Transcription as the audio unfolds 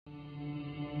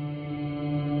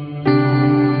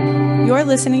You're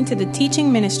listening to the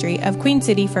teaching ministry of Queen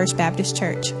City First Baptist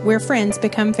Church, where friends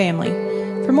become family.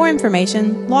 For more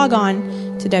information, log on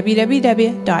to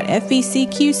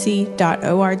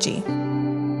www.fbcqc.org.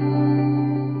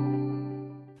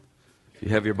 If you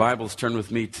have your Bibles, turn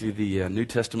with me to the New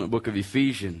Testament book of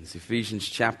Ephesians, Ephesians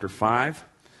chapter 5.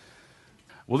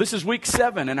 Well, this is week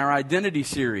 7 in our identity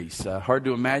series. Hard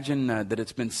to imagine that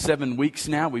it's been 7 weeks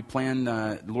now. We plan,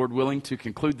 Lord willing, to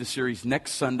conclude the series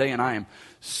next Sunday, and I am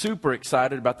super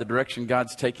excited about the direction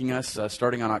God's taking us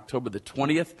starting on October the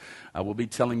 20th. We'll be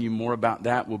telling you more about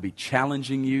that. We'll be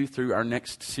challenging you through our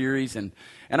next series, and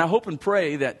I hope and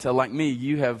pray that, like me,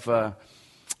 you have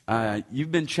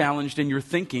you've been challenged in your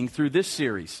thinking through this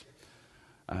series.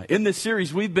 In this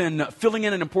series, we've been filling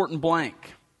in an important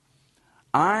blank.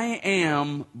 I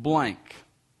am blank.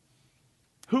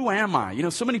 Who am I? You know,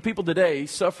 so many people today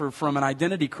suffer from an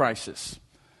identity crisis.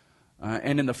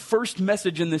 And in the first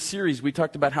message in this series, we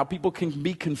talked about how people can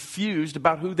be confused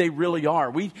about who they really are.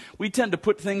 We tend to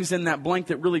put things in that blank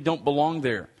that really don't belong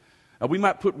there. We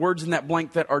might put words in that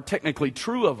blank that are technically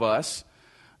true of us,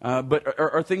 but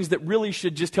are things that really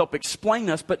should just help explain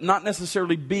us, but not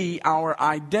necessarily be our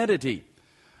identity.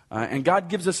 And God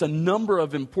gives us a number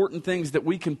of important things that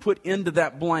we can put into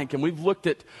that blank. And we've looked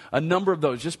at a number of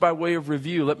those. Just by way of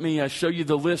review, let me show you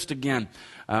the list again.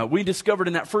 We discovered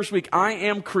in that first week, I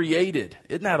am created.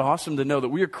 Isn't that awesome to know that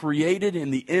we are created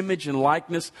in the image and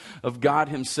likeness of God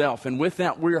Himself? And with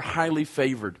that, we're highly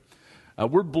favored.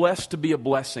 We're blessed to be a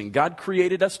blessing. God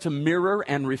created us to mirror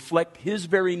and reflect His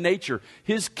very nature,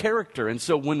 His character. And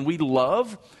so when we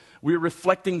love, we are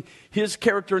reflecting His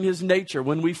character and His nature.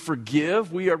 When we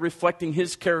forgive, we are reflecting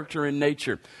His character and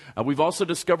nature. We've also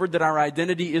discovered that our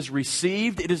identity is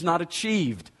received, it is not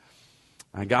achieved.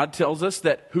 God tells us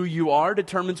that who you are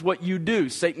determines what you do.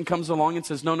 Satan comes along and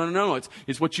says, no.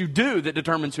 It's what you do that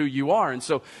determines who you are. And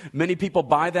so many people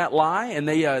buy that lie, and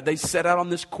they set out on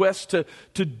this quest to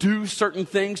do certain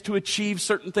things, to achieve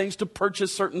certain things, to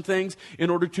purchase certain things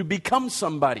in order to become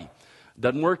somebody.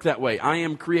 Doesn't work that way. I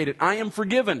am created. I am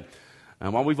forgiven.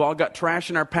 And while we've all got trash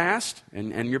in our past,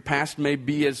 and your past may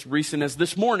be as recent as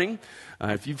this morning,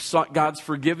 if you've sought God's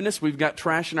forgiveness, we've got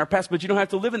trash in our past, but you don't have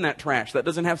to live in that trash. That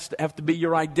doesn't have to be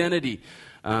your identity.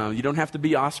 You don't have to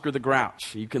be Oscar the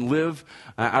Grouch. You can live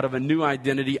out of a new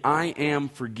identity. I am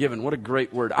forgiven. What a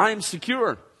great word. I am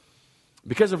secure.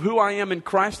 Because of who I am in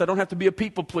Christ, I don't have to be a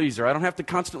people pleaser. I don't have to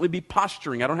constantly be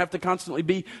posturing. I don't have to constantly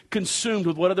be consumed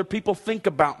with what other people think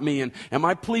about me. And am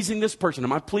I pleasing this person?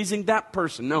 Am I pleasing that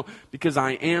person? No, because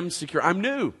I am secure. I'm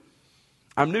new.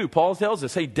 I'm new. Paul tells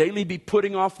us, hey, daily be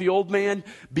putting off the old man,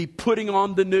 be putting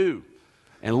on the new,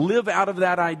 and live out of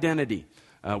that identity.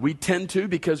 We tend to,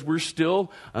 because we're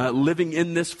still living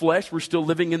in this flesh. We're still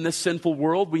living in this sinful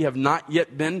world. We have not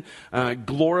yet been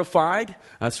glorified.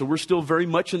 So we're still very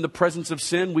much in the presence of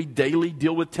sin. We daily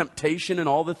deal with temptation and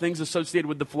all the things associated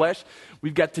with the flesh.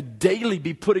 We've got to daily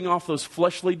be putting off those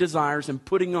fleshly desires and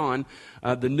putting on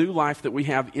the new life that we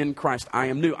have in Christ. I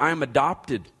am new. I am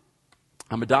adopted.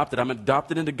 I'm adopted. I'm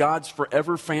adopted into God's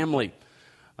forever family.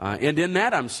 And in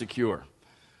that I'm secure.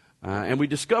 And we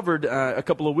discovered a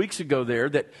couple of weeks ago there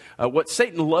that what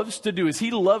Satan loves to do is he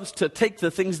loves to take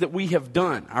the things that we have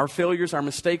done, our failures, our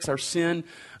mistakes, our sin,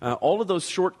 all of those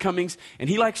shortcomings, and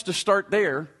he likes to start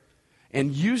there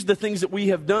and use the things that we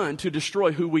have done to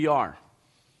destroy who we are.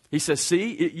 He says,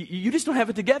 see, you just don't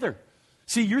have it together.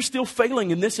 See, you're still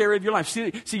failing in this area of your life.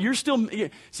 See, you still...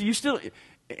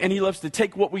 And he loves to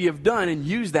take what we have done and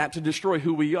use that to destroy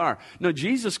who we are. No,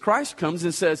 Jesus Christ comes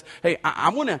and says, hey, I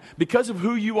want to, because of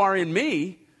who you are in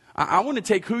me, I want to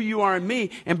take who you are in me,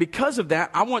 and because of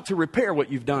that, I want to repair what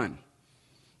you've done.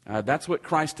 That's what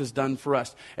Christ has done for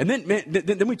us. And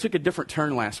then we took a different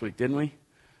turn last week, didn't we?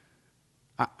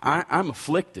 I'm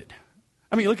afflicted.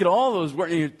 I mean, look at all those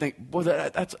words, and you think, boy,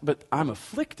 but I'm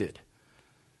afflicted.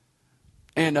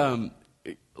 And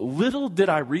little did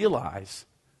I realize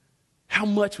how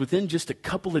much within just a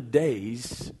couple of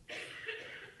days,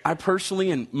 I personally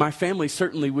and my family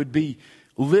certainly would be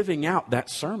living out that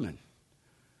sermon.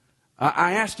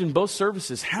 I asked in both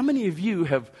services, how many of you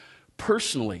have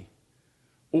personally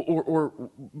or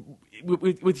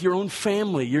with your own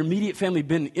family, your immediate family,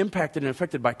 been impacted and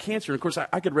affected by cancer? And of course,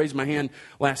 I could raise my hand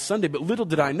last Sunday, but little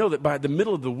did I know that by the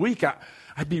middle of the week,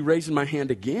 I'd be raising my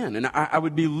hand again. And I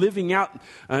would be living out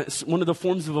one of the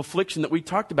forms of affliction that we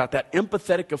talked about, that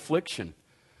empathetic affliction.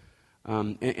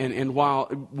 And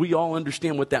while we all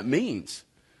understand what that means,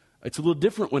 It's a little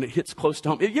different when it hits close to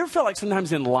home. You ever felt like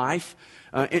sometimes in life,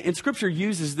 and Scripture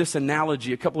uses this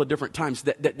analogy a couple of different times,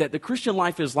 that the Christian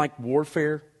life is like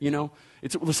warfare, you know?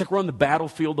 It's like we're on the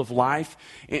battlefield of life,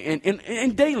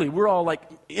 and daily we're all like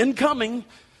incoming,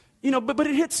 you know, but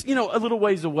it hits, you know, a little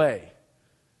ways away.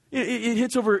 It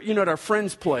hits over, you know, at our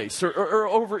friend's place or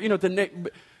over, you know, and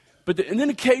then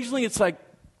occasionally it's like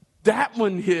that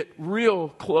one hit real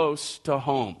close to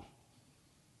home,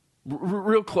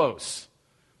 real close.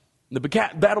 The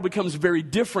battle becomes very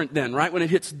different then, right? When it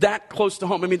hits that close to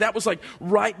home. I mean, that was like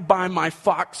right by my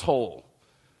foxhole.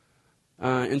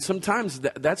 And sometimes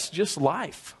that's just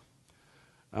life.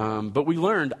 But we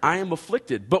learned, I am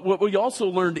afflicted. But what we also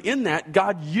learned in that,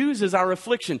 God uses our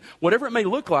affliction, whatever it may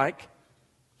look like,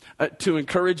 to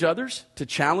encourage others, to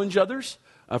challenge others,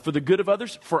 for the good of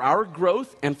others, for our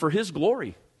growth, and for His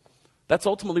glory. That's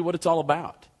ultimately what it's all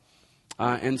about.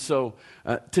 And so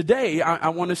today, I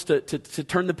want us to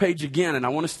turn the page again, and I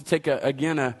want us to take,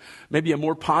 maybe a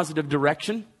more positive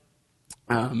direction.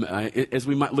 As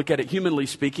we might look at it humanly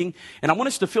speaking. And I want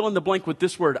us to fill in the blank with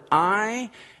this word, I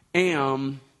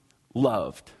am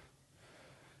loved.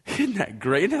 Isn't that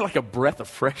great? Isn't that like a breath of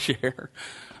fresh air?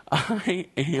 I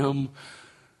am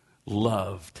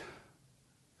loved.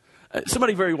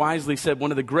 Somebody very wisely said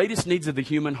one of the greatest needs of the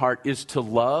human heart is to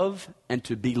love and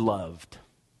to be loved.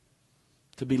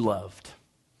 To be loved.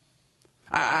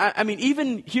 I mean,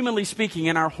 even humanly speaking,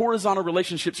 in our horizontal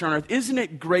relationships here on earth, isn't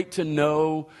it great to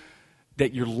know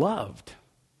that you're loved?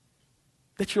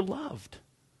 That you're loved.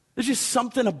 There's just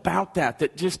something about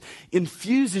that just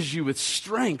infuses you with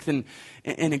strength and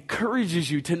encourages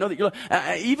you to know that you're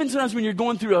loved. Even sometimes when you're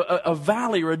going through a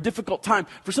valley or a difficult time,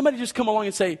 for somebody to just come along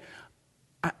and say,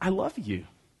 I love you.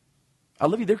 I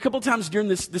love you. There are a couple of times during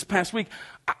this past week,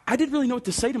 I didn't really know what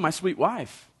to say to my sweet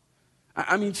wife.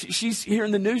 I mean, she's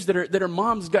hearing the news that her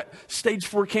mom's got stage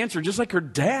 4 cancer, just like her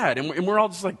dad. And we're all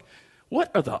just like, what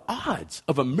are the odds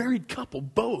of a married couple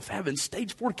both having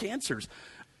stage 4 cancers?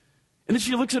 And then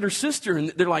she looks at her sister and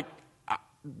they're like,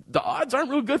 the odds aren't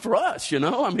real good for us, you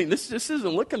know? I mean, this isn't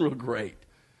looking real great.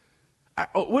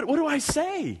 What do I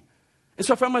say? And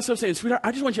so I found myself saying, sweetheart,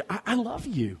 I just want you, I love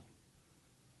you.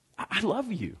 I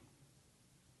love you.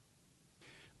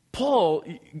 Paul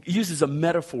uses a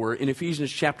metaphor in Ephesians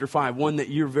chapter 5, one that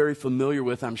you're very familiar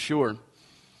with, I'm sure.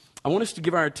 I want us to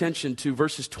give our attention to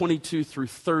verses 22 through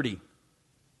 30.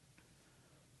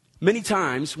 Many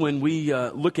times when we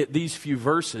look at these few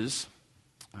verses,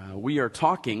 we are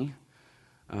talking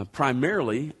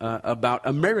primarily about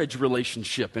a marriage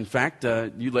relationship. In fact,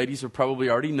 you ladies have probably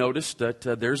already noticed that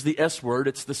there's the S word.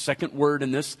 It's the second word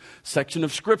in this section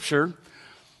of Scripture.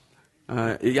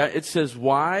 It says,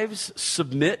 wives,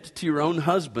 submit to your own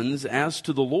husbands as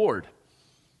to the Lord.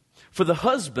 For the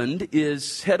husband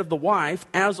is head of the wife,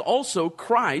 as also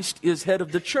Christ is head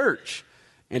of the church,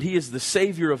 and He is the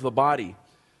Savior of the body.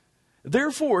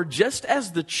 Therefore, just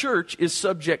as the church is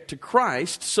subject to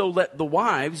Christ, so let the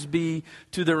wives be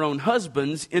to their own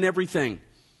husbands in everything.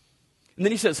 And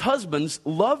then he says, husbands,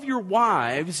 love your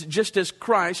wives just as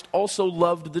Christ also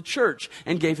loved the church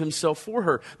and gave Himself for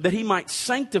her, that He might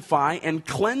sanctify and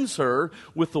cleanse her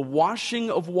with the washing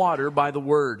of water by the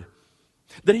word,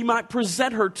 that He might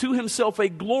present her to Himself a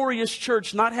glorious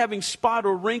church, not having spot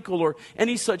or wrinkle or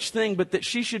any such thing, but that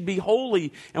she should be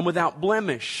holy and without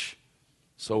blemish.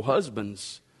 So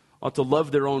husbands ought to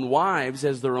love their own wives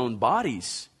as their own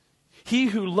bodies. He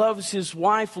who loves his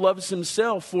wife loves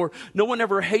himself, for no one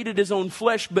ever hated his own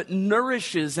flesh, but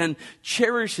nourishes and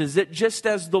cherishes it, just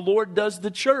as the Lord does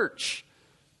the church.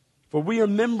 For we are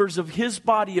members of His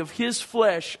body, of His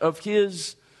flesh, of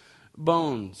His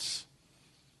bones.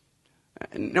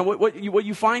 Now, what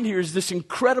you find here is this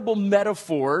incredible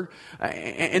metaphor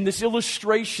and this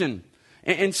illustration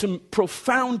and some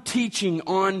profound teaching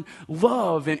on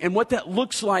love and what that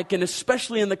looks like, and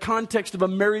especially in the context of a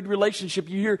married relationship.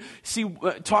 You see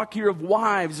talk here of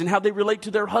wives and how they relate to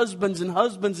their husbands and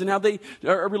how they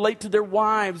relate to their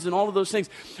wives and all of those things.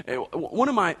 One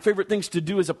of my favorite things to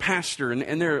do as a pastor,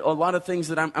 and there are a lot of things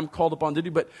that I'm called upon to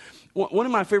do, but one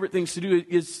of my favorite things to do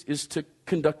is to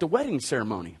conduct a wedding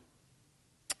ceremony.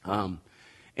 And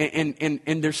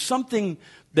there's something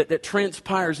that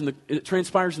transpires in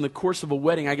the course of a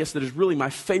wedding, I guess, that is really my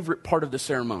favorite part of the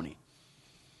ceremony.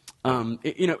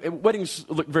 Weddings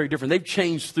look very different. They've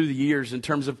changed through the years in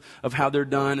terms of how they're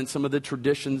done and some of the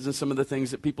traditions and some of the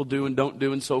things that people do and don't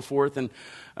do and so forth. And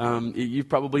you've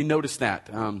probably noticed that.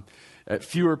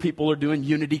 Fewer people are doing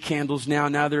unity candles now.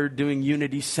 Now they're doing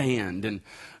unity sand and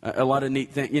a lot of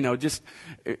neat things.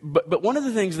 But one of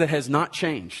the things that has not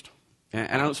changed,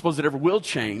 and I don't suppose it ever will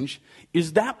change,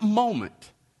 is that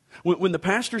moment When the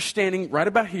pastor's standing right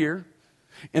about here,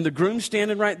 and the groom's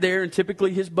standing right there, and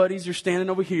typically his buddies are standing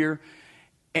over here,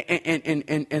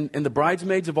 and the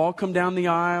bridesmaids have all come down the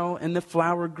aisle, and the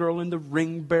flower girl and the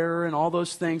ring bearer and all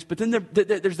those things. But then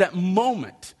there's that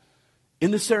moment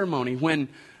in the ceremony when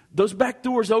those back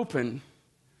doors open,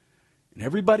 and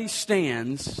everybody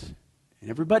stands, and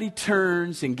everybody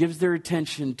turns and gives their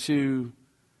attention to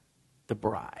the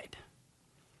bride.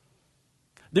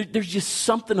 There's just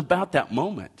something about that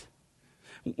moment.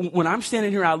 When I'm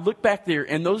standing here, I look back there,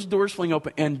 and those doors fling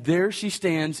open, and there she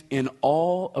stands in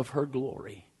all of her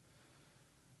glory.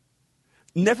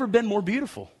 Never been more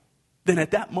beautiful than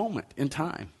at that moment in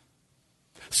time.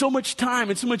 So much time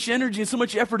and so much energy and so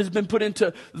much effort has been put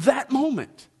into that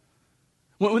moment.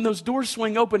 When those doors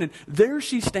swing open, and there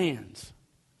she stands.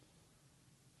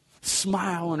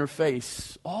 Smile on her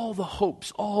face, all the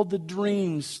hopes, all the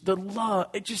dreams, the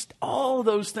love, just all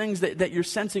those things that you're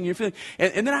sensing, you're feeling.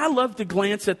 And then I love to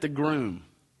glance at the groom.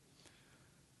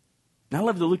 And I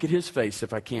love to look at his face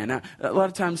if I can. Now, a lot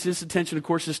of times his attention, of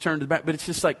course, is turned to the back, but it's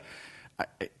just like,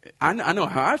 I know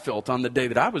how I felt on the day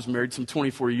that I was married some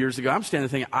 24 years ago. I'm standing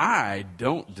there thinking, I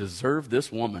don't deserve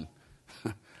this woman.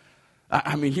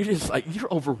 I mean,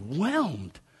 you're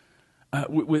overwhelmed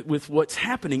with what's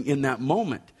happening in that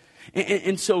moment.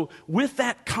 And so with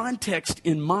that context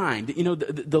in mind, you know,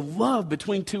 the love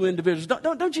between two individuals,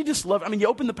 don't you just love? I mean, you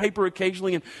open the paper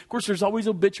occasionally, and of course there's always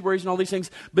obituaries and all these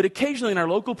things, but occasionally in our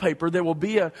local paper there will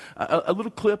be a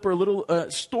little clip or a little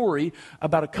story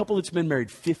about a couple that's been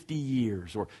married 50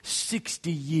 years or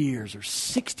 60 years or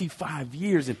 65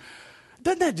 years. And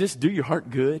doesn't that just do your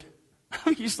heart good? I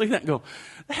mean, you just look at that and go,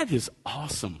 that is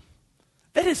awesome.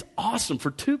 That is awesome for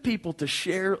two people to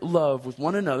share love with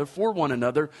one another, for one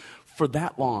another, for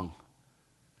that long.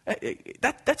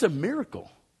 That's a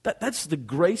miracle. That's the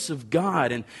grace of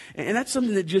God, and that's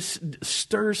something that just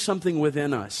stirs something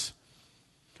within us.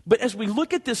 But as we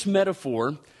look at this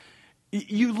metaphor,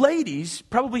 you ladies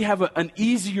probably have an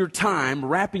easier time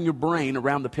wrapping your brain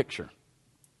around the picture.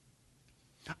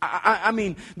 I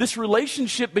mean, this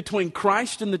relationship between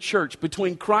Christ and the church,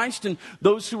 between Christ and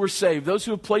those who are saved, those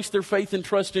who have placed their faith and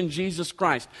trust in Jesus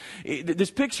Christ. This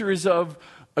picture is of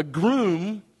a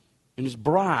groom and his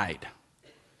bride.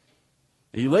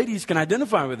 You ladies can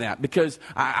identify with that because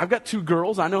I've got two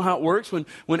girls. I know how it works.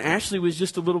 When Ashley was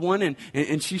just a little one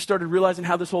and she started realizing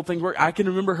how this whole thing worked, I can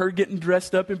remember her getting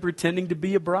dressed up and pretending to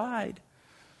be a bride.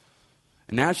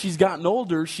 And now she's gotten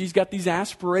older, she's got these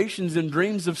aspirations and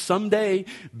dreams of someday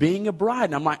being a bride.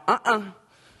 And I'm like,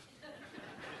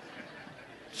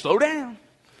 slow down.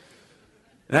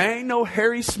 There ain't no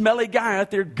hairy, smelly guy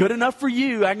out there good enough for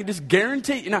you. I can just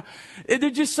guarantee you. Now,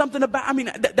 there's just something about, I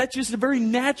mean, that's just a very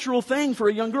natural thing for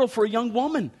a young girl, for a young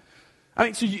woman.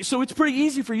 I mean, so it's pretty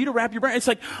easy for you to wrap your brain. It's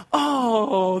like,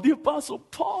 oh, the Apostle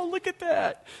Paul, look at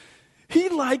that. He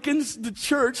likens the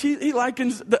church, he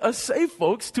likens us saved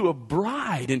folks to a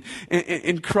bride.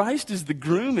 And Christ is the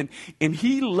groom, and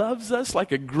he loves us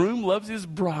like a groom loves his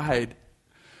bride.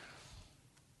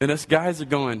 And us guys are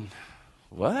going,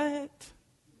 what?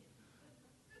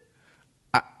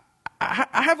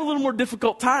 I have a little more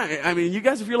difficult time. I mean, you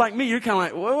guys, if you're like me, you're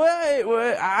kind of like,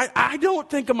 wait. I don't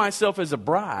think of myself as a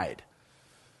bride.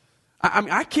 I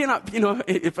mean, I cannot, you know,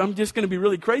 if I'm just going to be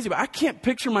really crazy, but I can't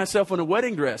picture myself in a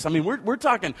wedding dress. I mean, we're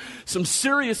talking some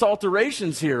serious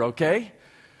alterations here, okay?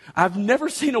 I've never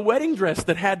seen a wedding dress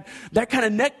that had that kind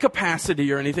of neck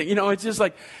capacity or anything. You know, it's just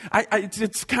like,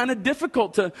 it's kind of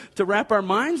difficult to wrap our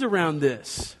minds around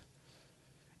this.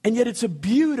 And yet it's a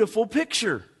beautiful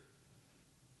picture.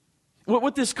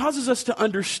 What this causes us to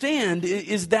understand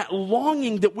is that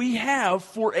longing that we have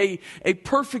for a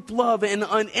perfect love, an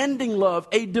unending love,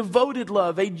 a devoted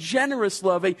love, a generous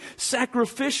love, a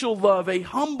sacrificial love, a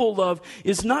humble love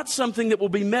is not something that will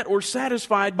be met or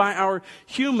satisfied by our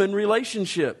human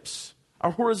relationships,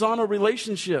 our horizontal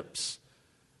relationships.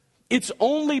 It's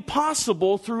only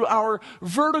possible through our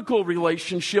vertical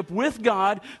relationship with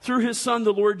God through His Son,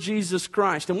 the Lord Jesus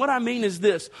Christ. And what I mean is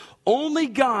this: only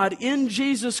God in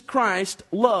Jesus Christ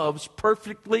loves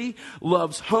perfectly,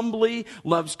 loves humbly,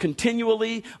 loves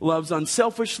continually, loves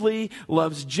unselfishly,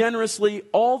 loves generously,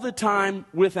 all the time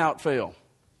without fail.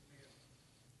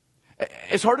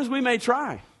 As hard as we may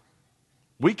try,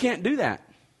 we can't do that.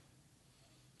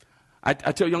 I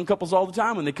tell young couples all the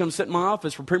time when they come sit in my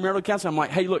office for premarital counseling, I'm like,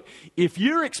 hey, look, if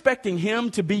you're expecting him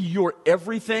to be your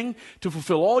everything, to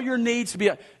fulfill all your needs,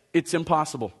 it's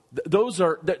impossible. Those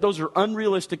are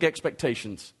unrealistic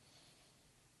expectations.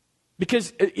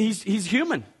 Because he's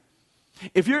human.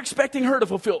 If you're expecting her to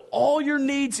fulfill all your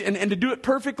needs and to do it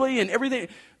perfectly and everything,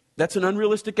 that's an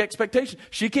unrealistic expectation.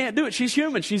 She can't do it. She's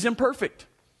human. She's imperfect.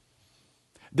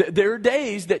 There are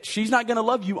days that she's not going to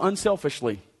love you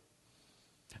unselfishly.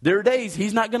 There are days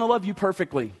he's not going to love you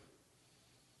perfectly.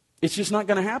 It's just not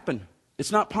going to happen.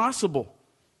 It's not possible.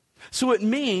 So it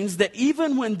means that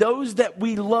even when those that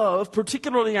we love,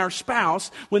 particularly our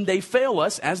spouse, when they fail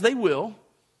us, as they will,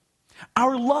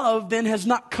 our love then has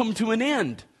not come to an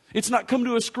end. It's not come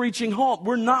to a screeching halt.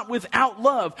 We're not without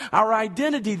love. Our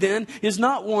identity then is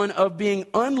not one of being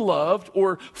unloved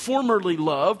or formerly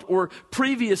loved or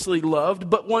previously loved,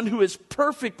 but one who is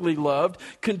perfectly loved,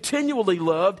 continually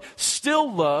loved,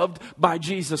 still loved by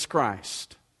Jesus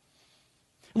Christ.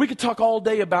 We could talk all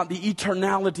day about the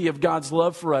eternality of God's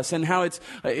love for us and how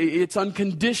it's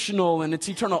unconditional and it's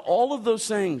eternal, all of those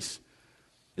things.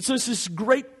 And so it's this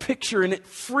great picture, and it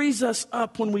frees us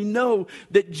up when we know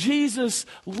that Jesus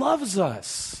loves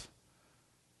us.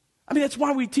 I mean, that's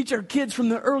why we teach our kids from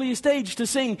the earliest age to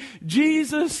sing,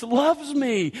 Jesus loves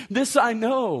me, this I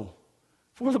know,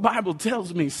 for the Bible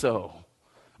tells me so.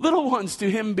 Little ones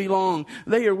to him belong,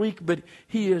 they are weak, but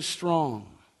he is strong.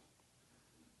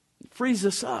 It frees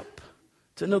us up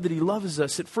to know that he loves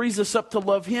us. It frees us up to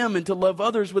love him and to love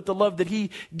others with the love that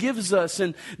he gives us.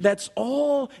 And that's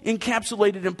all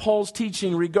encapsulated in Paul's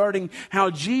teaching regarding how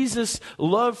Jesus'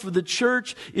 love for the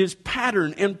church is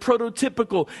pattern and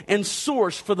prototypical and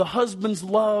source for the husband's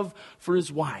love for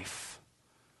his wife.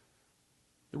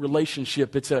 The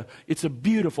relationship, it's a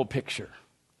beautiful picture.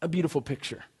 A beautiful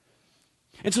picture.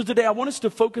 And so today I want us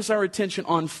to focus our attention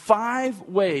on 5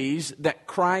 ways that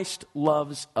Christ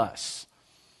loves us.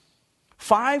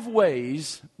 5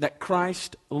 ways that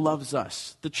Christ loves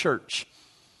us, the church.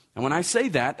 And when I say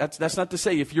that, that's not to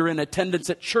say if you're in attendance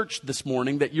at church this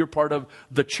morning that you're part of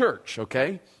the church,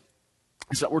 okay?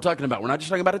 That's what we're talking about. We're not just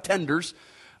talking about attenders.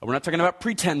 We're not talking about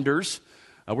pretenders.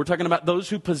 We're talking about those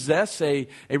who possess a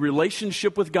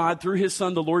relationship with God through his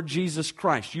Son, the Lord Jesus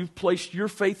Christ. You've placed your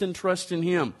faith and trust in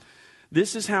him.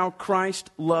 This is how Christ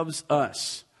loves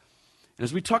us. And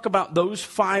as we talk about those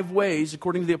 5 ways,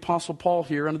 according to the Apostle Paul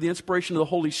here, under the inspiration of the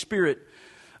Holy Spirit,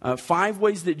 5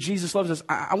 ways that Jesus loves us,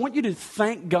 I want you to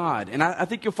thank God. And I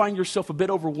think you'll find yourself a bit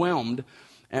overwhelmed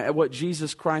at what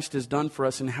Jesus Christ has done for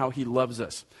us and how he loves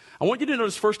us. I want you to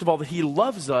notice, first of all, that he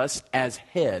loves us as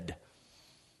head.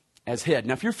 As head.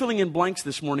 Now, if you're filling in blanks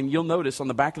this morning, you'll notice on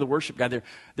the back of the worship guide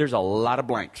there's a lot of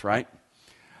blanks, right?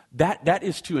 That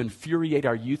is to infuriate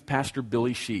our youth pastor,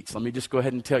 Billy Sheets. Let me just go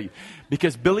ahead and tell you.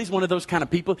 Because Billy's one of those kind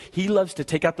of people, he loves to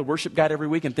take out the worship guide every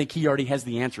week and think he already has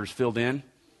the answers filled in.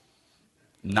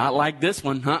 Not like this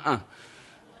one,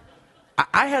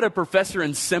 I had a professor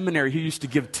in seminary who used to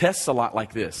give tests a lot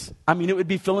like this. I mean, it would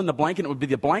be fill in the blank, and it would be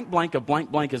the blank blank of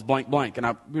blank blank is blank blank. And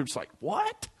we were just like,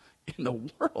 what in the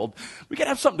world? We got to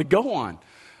have something to go on.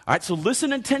 All right, so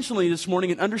listen intentionally this morning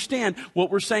and understand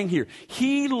what we're saying here.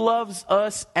 He loves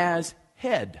us as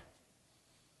head.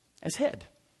 As head.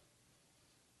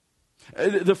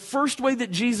 The first way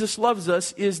that Jesus loves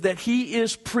us is that he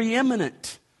is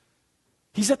preeminent.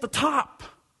 He's at the top.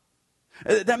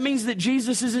 That means that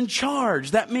Jesus is in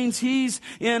charge. That means he's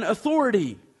in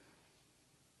authority.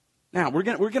 Now, we're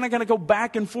going to go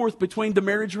back and forth between the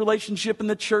marriage relationship and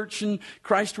the church and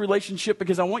Christ relationship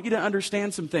because I want you to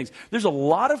understand some things. There's a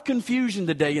lot of confusion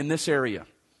today in this area.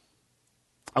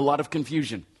 A lot of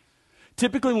confusion.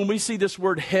 Typically, when we see this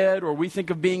word head or we think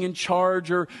of being in charge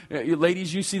or,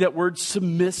 ladies, you see that word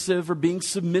submissive or being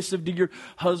submissive to your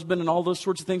husband and all those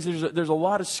sorts of things. There's a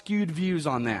lot of skewed views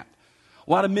on that.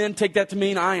 A lot of men take that to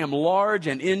mean I am large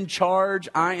and in charge.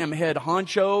 I am head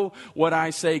honcho. What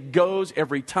I say goes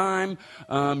every time.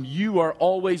 You are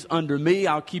always under me.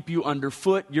 I'll keep you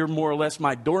underfoot. You're more or less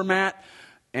my doormat.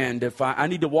 And if I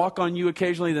need to walk on you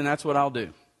occasionally, then that's what I'll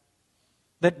do.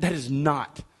 That is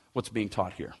not what's being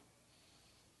taught here.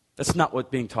 That's not what's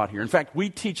being taught here. In fact,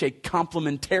 we teach a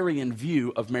complementarian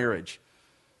view of marriage.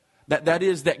 That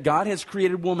is that God has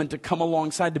created woman to come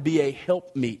alongside to be a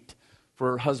helpmeet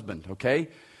for her husband, okay?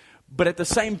 But at the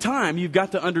same time, you've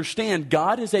got to understand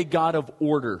God is a God of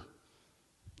order.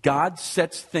 God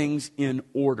sets things in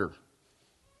order.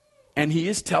 And he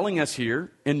is telling us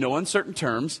here, in no uncertain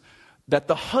terms, that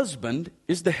the husband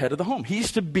is the head of the home.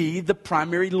 He's to be the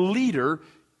primary leader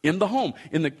in the home,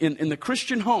 in the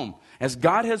Christian home, as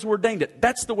God has ordained it.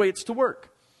 That's the way it's to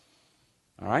work.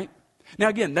 All right? Now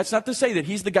again, that's not to say that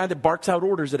he's the guy that barks out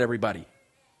orders at everybody.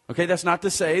 Okay, that's not to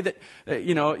say that,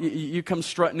 you come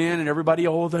strutting in and everybody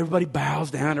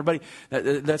bows down.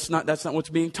 That's not what's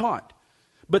being taught.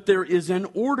 But there is an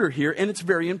order here, and it's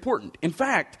very important. In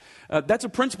fact, that's a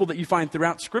principle that you find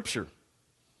throughout Scripture.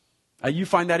 You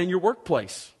find that in your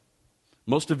workplace.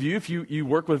 Most of you, if you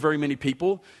work with very many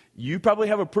people, you probably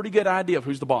have a pretty good idea of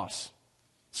who's the boss.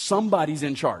 Somebody's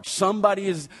in charge.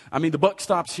 The buck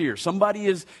stops here. Somebody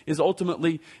is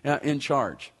ultimately in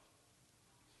charge.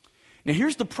 Now,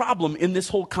 here's the problem in this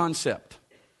whole concept.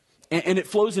 And it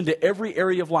flows into every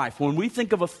area of life. When we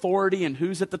think of authority and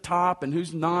who's at the top and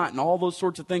who's not and all those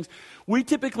sorts of things, we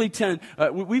typically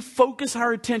we focus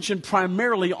our attention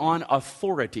primarily on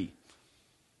authority.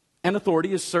 And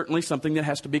authority is certainly something that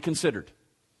has to be considered.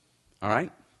 All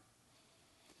right?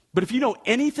 But if you know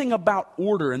anything about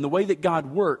order and the way that God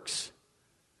works,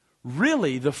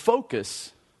 really the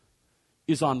focus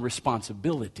is on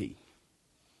responsibility.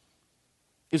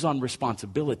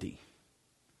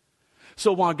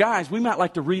 So while guys, we might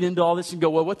like to read into all this and go,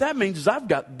 well, what that means is I've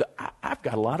got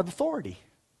a lot of authority.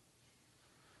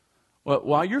 Well,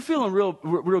 while you're feeling real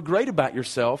great about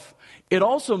yourself, it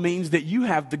also means that you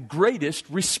have the greatest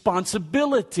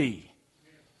responsibility.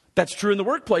 That's true in the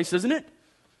workplace, isn't it?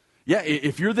 Yeah,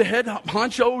 if you're the head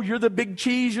honcho, you're the big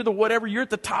cheese, you're the whatever, you're at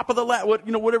the top of the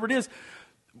whatever it is.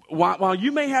 While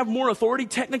you may have more authority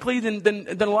technically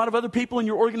than a lot of other people in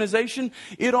your organization,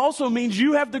 it also means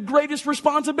you have the greatest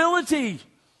responsibility.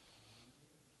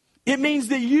 It means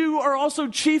that you are also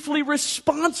chiefly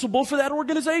responsible for that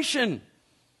organization.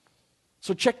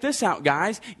 So check this out,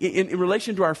 guys. In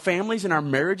relation to our families and our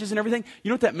marriages and everything, you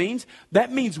know what that means?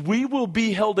 That means we will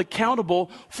be held accountable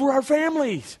for our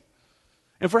families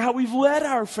and for how we've led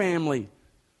our family.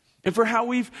 And for how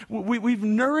we've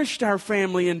nourished our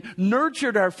family and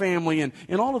nurtured our family and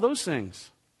all of those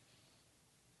things.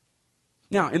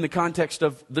 Now, in the context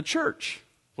of the church,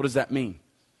 what does that mean?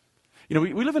 You know,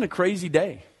 we live in a crazy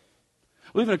day.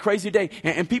 We live in a crazy day.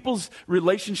 And people's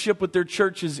relationship with their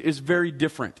church is very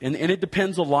different. And it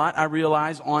depends a lot, I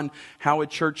realize, on how a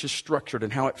church is structured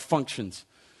and how it functions.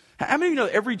 How many of you know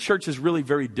every church is really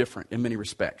very different in many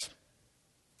respects?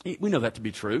 We know that to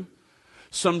be true.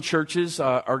 Some churches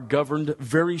are governed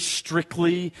very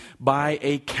strictly by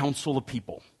a council of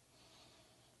people.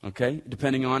 Okay?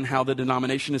 Depending on how the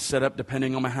denomination is set up,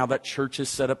 depending on how that church is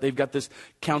set up, they've got this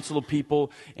council of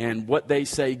people, and what they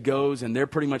say goes, and they're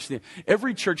pretty much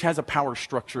every church has a power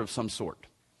structure of some sort.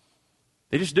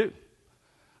 They just do.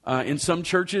 In some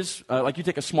churches, like you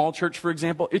take a small church, for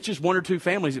example, it's just one or two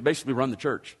families that basically run the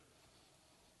church.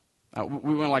 We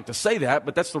wouldn't like to say that,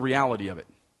 but that's the reality of it.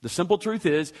 The simple truth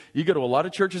is, you go to a lot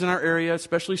of churches in our area,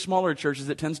 especially smaller churches,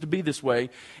 it tends to be this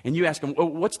way, and you ask them,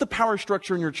 what's the power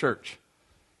structure in your church?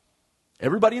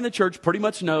 Everybody in the church pretty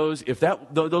much knows if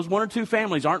those one or two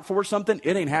families aren't for something,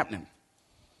 it ain't happening.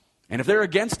 And if they're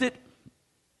against it,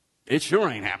 it sure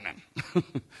ain't happening.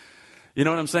 You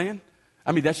know what I'm saying?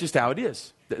 I mean, that's just how it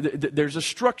is. There's a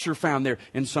structure found there.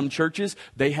 In some churches,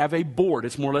 they have a board.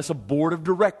 It's more or less a board of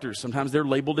directors. Sometimes they're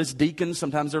labeled as deacons.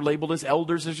 Sometimes they're labeled as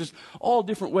elders. There's just all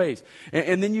different ways.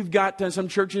 And then you've got some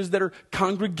churches that are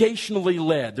congregationally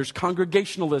led. There's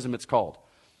congregationalism, it's called.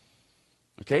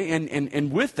 Okay,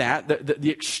 and with that,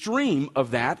 the extreme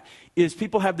of that is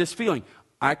people have this feeling.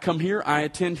 I come here, I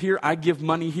attend here, I give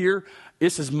money here.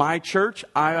 This is my church.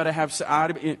 It's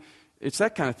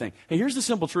that kind of thing. Hey, here's the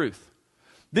simple truth.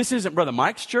 This isn't Brother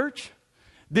Mike's church.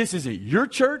 This isn't your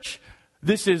church.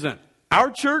 This isn't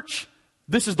our church.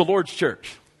 This is the Lord's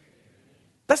church.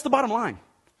 That's the bottom line.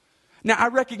 Now, I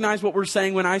recognize what we're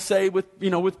saying when I say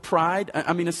with pride.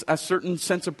 I mean, a certain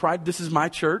sense of pride. This is my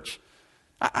church.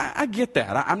 I get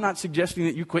that. I'm not suggesting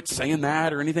that you quit saying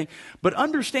that or anything. But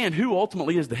understand who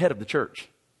ultimately is the head of the church.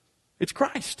 It's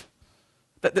Christ.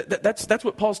 That's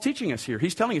what Paul's teaching us here.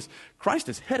 He's telling us Christ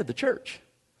is head of the church.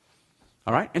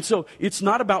 All right? And so it's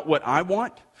not about what I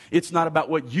want. It's not about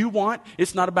what you want.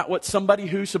 It's not about what somebody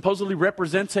who supposedly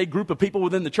represents a group of people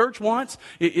within the church wants.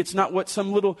 It's not what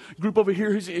some little group over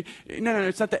here who's... No,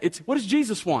 it's not that. It's what does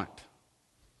Jesus want?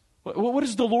 What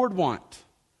does the Lord want?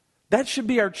 That should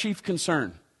be our chief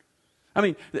concern. I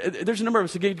mean, there's a number of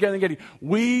us who get together and get,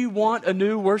 we want a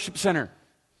new worship center.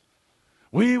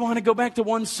 We want to go back to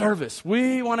one service.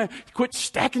 We want to quit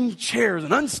stacking chairs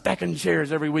and unstacking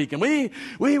chairs every week. And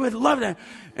we would love that.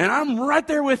 And I'm right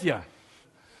there with you.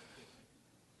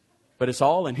 But it's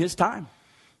all in His time.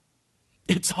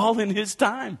 It's all in His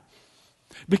time.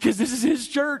 Because this is His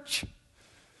church.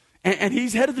 And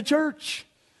He's head of the church.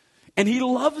 And He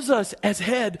loves us as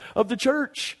head of the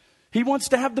church. He wants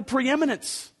to have the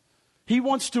preeminence. He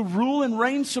wants to rule and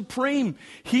reign supreme.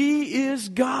 He is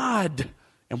God.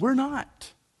 And we're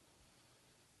not.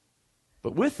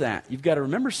 But with that, you've got to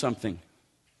remember something.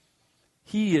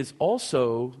 He is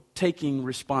also taking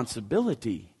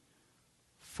responsibility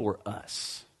for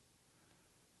us.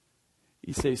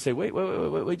 You say,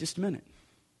 wait just a minute.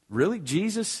 Really?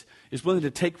 Jesus is willing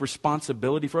to take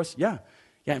responsibility for us? Yeah.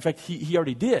 In fact, he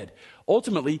already did.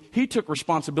 Ultimately, He took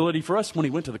responsibility for us when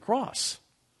He went to the cross.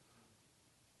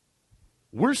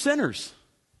 We're sinners.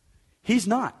 He's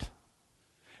not.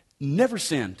 Never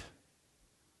sinned.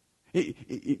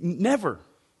 Never.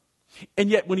 And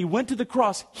yet when he went to the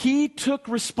cross, he took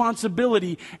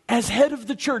responsibility as head of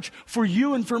the church for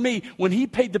you and for me when he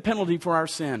paid the penalty for our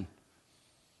sin.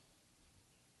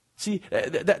 See,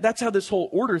 that's how this whole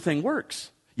order thing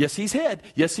works. Yes, he's head.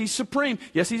 Yes, he's supreme.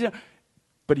 Yes,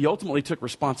 but he ultimately took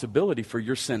responsibility for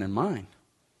your sin and mine.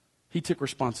 He took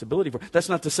responsibility for it. That's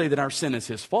not to say that our sin is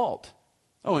his fault.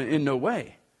 Oh, in no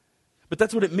way. But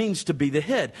that's what it means to be the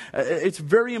head. It's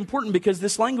very important because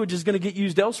this language is going to get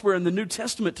used elsewhere in the New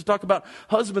Testament to talk about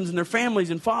husbands and their families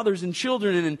and fathers and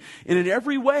children. And in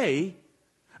every way,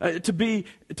 to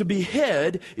be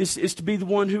head is to be the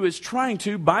one who is trying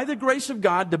to, by the grace of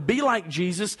God, to be like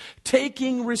Jesus,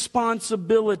 taking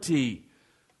responsibility,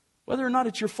 whether or not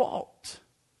it's your fault.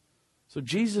 So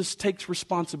Jesus takes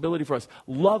responsibility for us,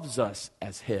 loves us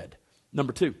as head.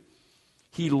 Number two,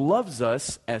 he loves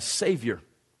us as Savior.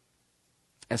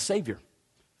 As Savior.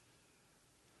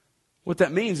 What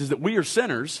that means is that we are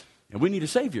sinners and we need a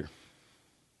Savior.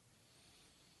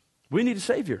 We need a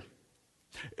Savior.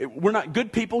 We're not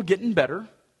good people getting better.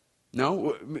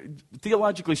 No,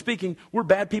 theologically speaking, we're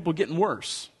bad people getting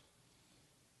worse.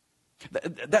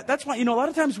 That's why, a lot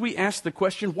of times we ask the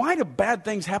question, why do bad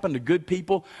things happen to good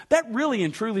people? That really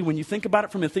and truly, when you think about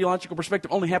it from a theological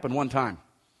perspective, only happened one time.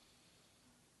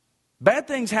 Bad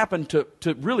things happened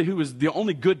to really who was the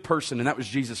only good person, and that was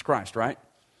Jesus Christ, right?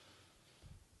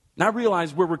 And I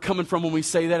realize where we're coming from when we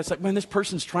say that. It's like, man, this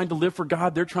person's trying to live for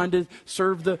God. They're trying to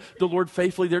serve the Lord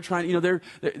faithfully. They're trying,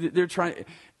 they're trying,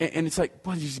 and it's like,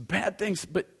 boy, these bad things.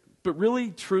 But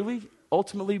really, truly,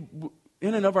 ultimately,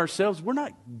 in and of ourselves, we're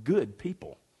not good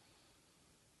people.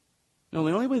 No,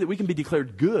 the only way that we can be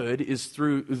declared good is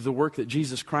through the work that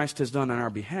Jesus Christ has done on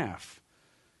our behalf.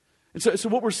 And so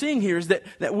what we're seeing here is that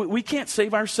we can't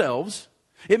save ourselves.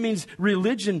 It means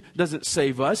religion doesn't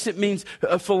save us. It means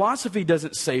philosophy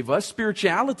doesn't save us.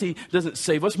 Spirituality doesn't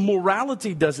save us.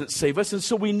 Morality doesn't save us. And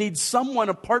so we need someone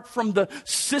apart from the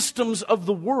systems of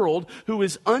the world who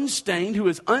is unstained, who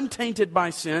is untainted by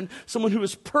sin, someone who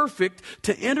is perfect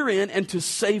to enter in and to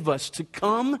save us, to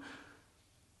come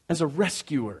as a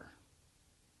rescuer.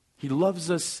 He loves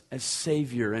us as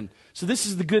Savior. And so this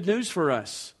is the good news for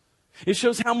us. It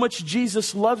shows how much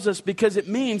Jesus loves us because it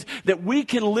means that we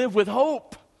can live with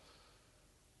hope.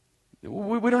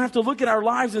 We don't have to look at our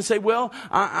lives and say, well,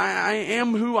 I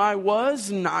am who I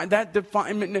was, and that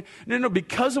defines. No,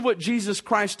 because of what Jesus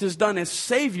Christ has done as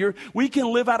Savior, we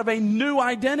can live out of a new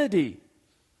identity.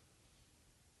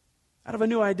 Out of a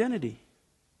new identity.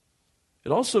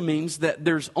 It also means that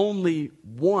there's only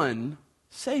one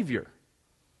Savior.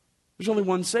 There's only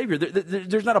one Savior.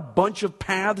 There's not a bunch of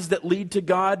paths that lead to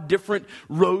God. Different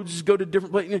roads go to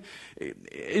different places.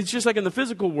 It's just like in the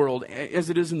physical world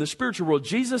as it is in the spiritual world.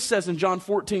 Jesus says in John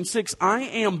 14:6, I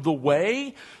am the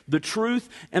way, the truth,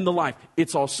 and the life.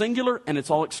 It's all singular and it's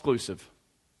all exclusive.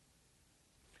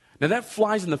 Now that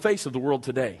flies in the face of the world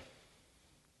today.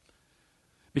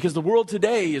 Because the world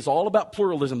today is all about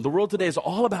pluralism. The world today is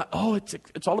all about,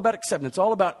 it's all about acceptance. It's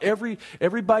all about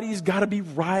everybody's got to be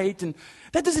right. And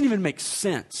that doesn't even make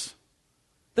sense.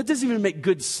 That doesn't even make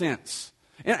good sense.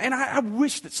 And I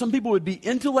wish that some people would be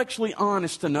intellectually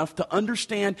honest enough to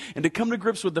understand and to come to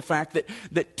grips with the fact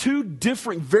that two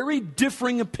very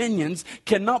differing opinions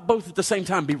cannot both at the same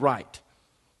time be right.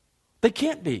 They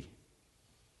can't be.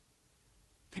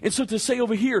 And so to say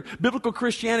over here, biblical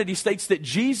Christianity states that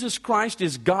Jesus Christ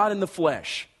is God in the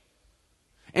flesh.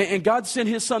 And God sent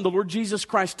His Son, the Lord Jesus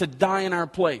Christ, to die in our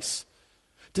place.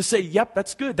 To say, yep,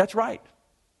 that's good, that's right.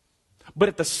 But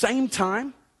at the same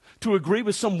time, to agree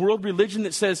with some world religion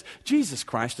that says, Jesus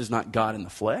Christ is not God in the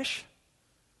flesh.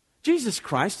 Jesus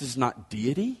Christ is not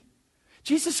deity.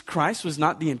 Jesus Christ was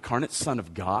not the incarnate Son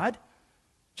of God.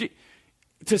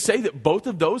 To say that both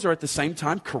of those are at the same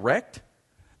time correct,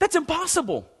 that's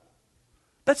impossible.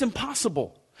 That's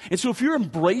impossible. And so if you're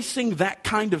embracing that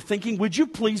kind of thinking, would you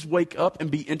please wake up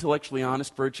and be intellectually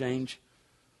honest for a change?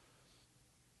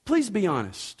 Please be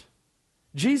honest.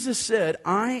 Jesus said,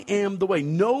 I am the way.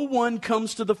 No one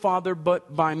comes to the Father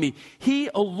but by me. He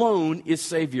alone is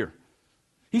Savior.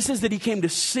 He says that He came to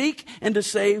seek and to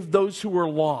save those who are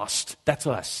lost. That's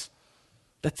us.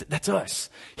 That's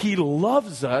us. He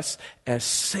loves us as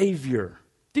Savior.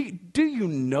 Do you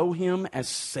know Him as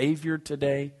Savior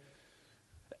today?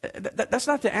 That's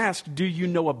not to ask, do you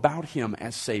know about Him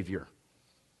as Savior?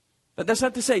 That's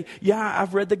not to say, yeah,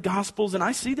 I've read the Gospels and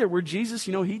I see there where Jesus,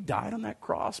 He died on that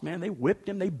cross, man. They whipped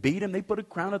Him, they beat Him, they put a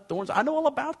crown of thorns. I know all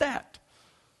about that.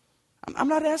 I'm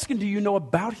not asking, do you know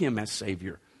about Him as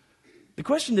Savior? The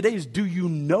question today is, do you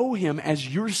know Him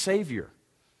as your Savior?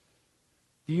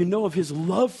 Do you know of his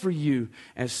love for you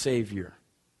as Savior?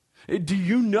 Do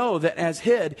you know that as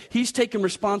head, he's taken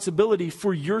responsibility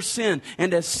for your sin?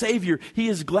 And as Savior, he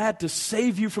is glad to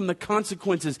save you from the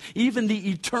consequences, even the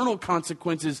eternal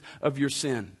consequences of your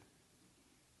sin.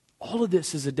 All of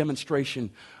this is a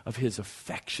demonstration of his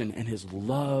affection and his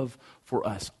love for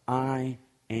us. I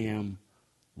am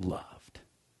loved.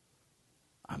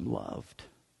 I'm loved.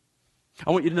 I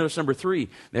want you to notice number 3,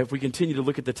 that if we continue to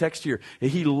look at the text here, that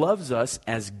he loves us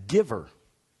as giver.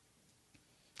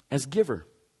 As giver.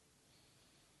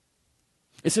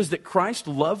 It says that Christ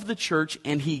loved the church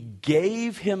and he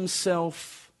gave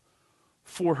himself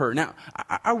for her. Now,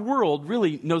 our world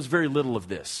really knows very little of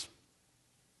this.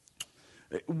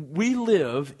 We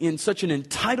live in such an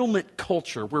entitlement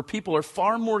culture where people are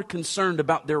far more concerned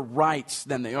about their rights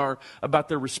than they are about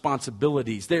their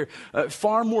responsibilities. They're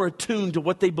far more attuned to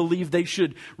what they believe they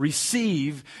should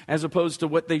receive as opposed to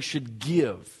what they should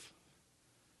give.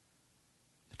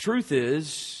 The truth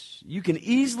is, you can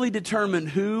easily determine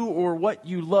who or what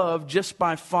you love just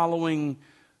by following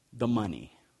the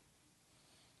money.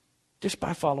 Just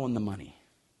by following the money.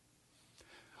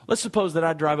 Let's suppose that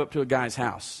I drive up to a guy's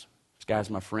house. This guy's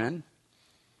my friend.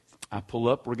 I pull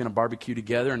up, we're going to barbecue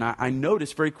together, and I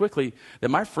notice very quickly that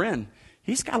my friend,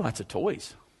 he's got lots of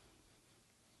toys.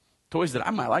 Toys that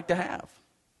I might like to have.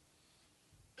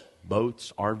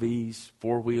 Boats, RVs,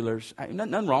 four-wheelers.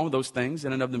 Nothing wrong with those things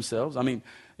in and of themselves. I mean,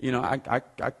 you know,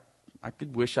 I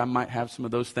could wish I might have some of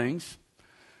those things.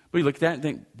 But you look at that and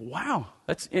think, wow,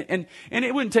 that's and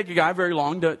it wouldn't take a guy very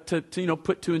long to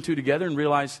put 2 and 2 together and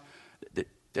realize that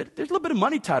there's a little bit of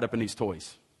money tied up in these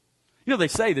toys. You know, they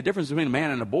say the difference between a man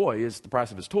and a boy is the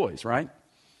price of his toys, right?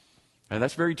 And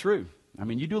that's very true. I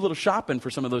mean, you do a little shopping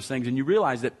for some of those things and you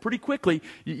realize that pretty quickly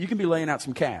you can be laying out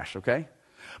some cash, okay?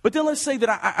 But then let's say that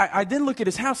I then look at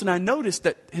his house and I notice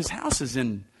that his house is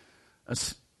in a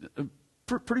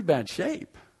pretty bad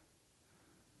shape.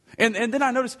 And then I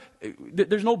notice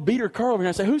that there's an old beater car over here.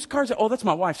 And I say, whose car is that? Oh, that's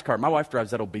my wife's car. My wife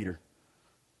drives that old beater.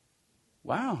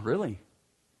 Wow, really?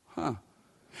 Huh.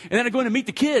 And then I go in to meet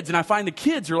the kids, and I find the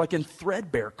kids are like in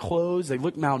threadbare clothes. They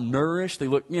look malnourished. They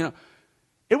look, you know.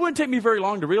 It wouldn't take me very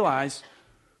long to realize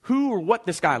who or what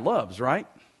this guy loves, right?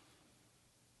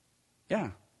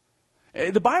 Yeah.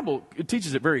 The Bible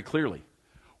teaches it very clearly.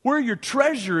 Where your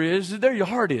treasure is, there your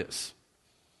heart is.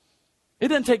 It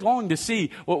doesn't take long to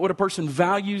see what a person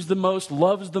values the most,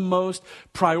 loves the most,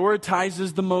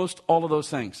 prioritizes the most, all of those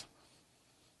things.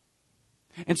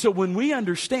 And so when we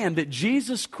understand that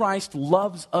Jesus Christ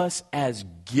loves us as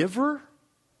giver,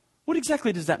 what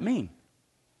exactly does that mean?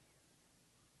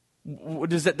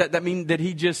 Does that mean that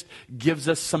he just gives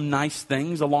us some nice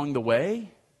things along the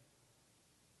way?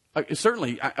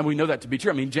 Certainly, we know that to be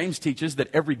true. I mean, James teaches that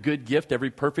every good gift,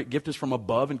 every perfect gift is from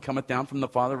above and cometh down from the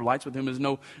Father of lights, with whom is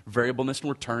no variableness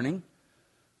nor turning.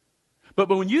 But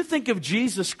when you think of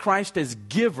Jesus Christ as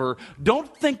giver,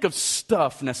 don't think of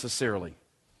stuff necessarily.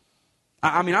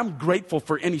 I mean, I'm grateful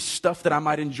for any stuff that I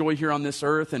might enjoy here on this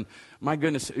earth. And my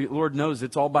goodness, Lord knows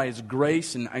it's all by his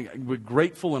grace. And we're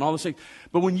grateful and all those things.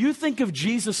 But when you think of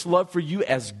Jesus' love for you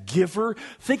as giver,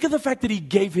 think of the fact that he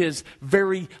gave his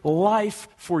very life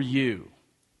for you.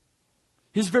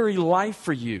 His very life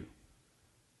for you.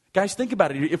 Guys, think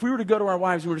about it. If we were to go to our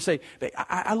wives and we were to say,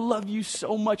 I love you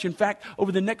so much. In fact, over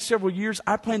the next several years,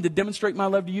 I plan to demonstrate my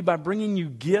love to you by bringing you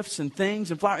gifts and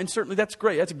things and flowers. And certainly that's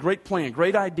great. That's a great plan,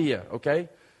 great idea, okay?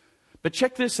 But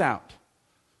check this out.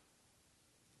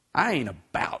 I ain't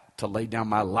about to lay down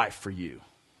my life for you.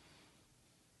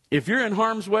 If you're in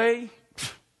harm's way,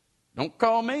 don't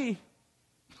call me.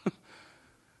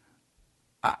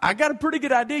 I got a pretty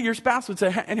good idea. Your spouse would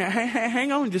say,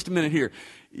 hang on just a minute here.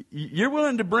 You're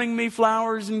willing to bring me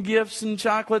flowers and gifts and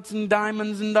chocolates and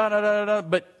diamonds and da-da-da-da,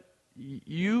 but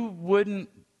you wouldn't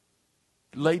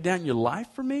lay down your life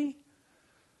for me?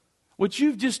 What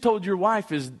you've just told your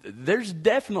wife is there's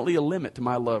definitely a limit to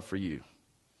my love for you.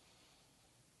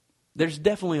 There's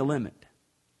definitely a limit.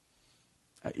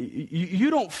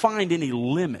 You don't find any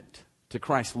limit to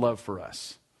Christ's love for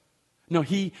us. No,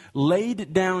 he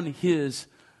laid down his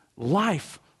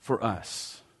life for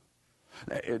us.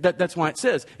 That's why it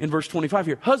says in verse 25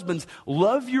 here, husbands,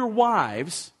 love your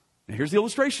wives. And here's the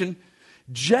illustration.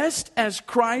 Just as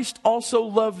Christ also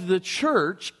loved the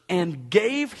church and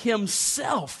gave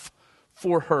himself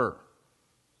for her.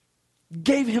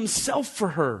 Gave himself for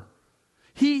her.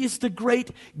 He is the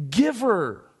great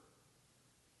giver.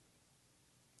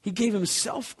 He gave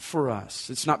himself for us.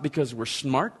 It's not because we're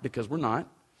smart, because we're not.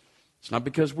 It's not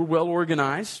because we're well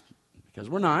organized, because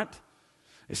we're not.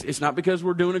 It's not because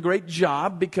we're doing a great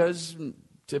job, because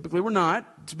Typically we're not.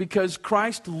 It's because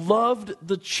Christ loved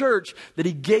the church that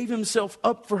he gave himself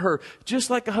up for her. Just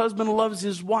like a husband loves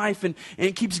his wife and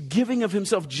keeps giving of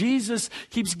himself. Jesus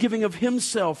keeps giving of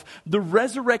himself. The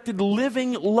resurrected,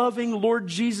 living, loving Lord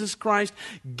Jesus Christ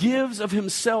gives of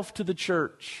himself to the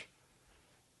church.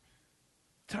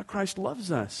 That's how Christ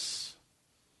loves us.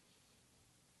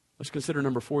 Let's consider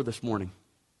number 4 this morning.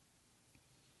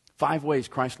 5 ways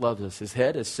Christ loves us. His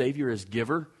head, as Savior, as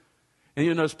giver. And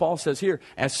you notice Paul says here,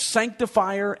 as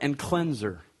sanctifier and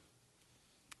cleanser.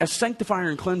 As sanctifier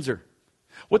and cleanser.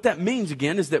 What that means,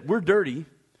 again, is that we're dirty,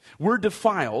 we're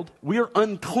defiled, we are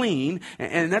unclean,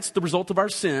 and that's the result of our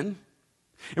sin.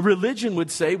 And religion would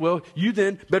say, well, you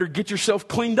then better get yourself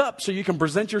cleaned up so you can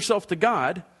present yourself to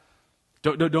God.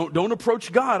 Don't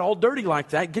approach God all dirty like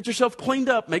that. Get yourself cleaned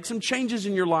up, make some changes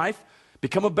in your life,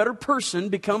 become a better person,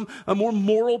 become a more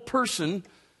moral person.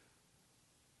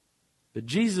 That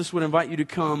Jesus would invite you to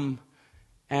come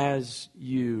as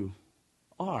you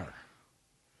are.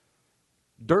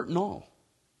 Dirt and all.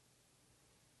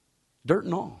 Dirt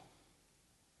and all.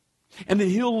 And that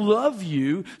he'll love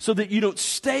you so that you don't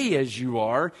stay as you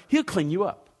are. He'll clean you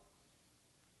up.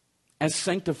 As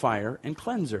sanctifier and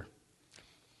cleanser.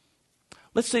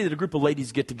 Let's say that a group of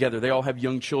ladies get together. They all have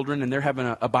young children, and they're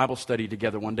having a Bible study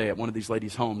together one day at one of these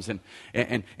ladies' homes. And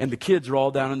the kids are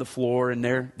all down on the floor, and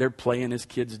they're playing as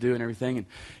kids do and everything. And,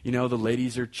 you know, the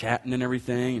ladies are chatting and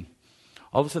everything. And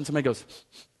all of a sudden somebody goes,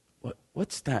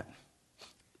 what's that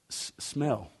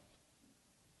smell?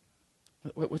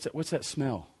 What's that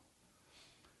smell?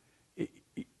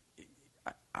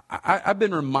 I've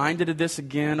been reminded of this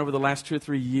again over the last 2 or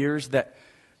 3 years that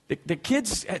the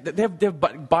kids, they have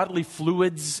bodily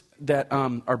fluids that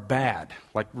are bad,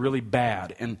 like really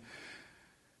bad. And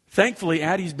thankfully,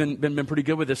 Addie's been pretty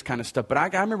good with this kind of stuff. But I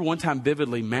remember one time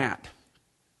vividly, Matt,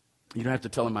 you don't have to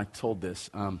tell him I told this.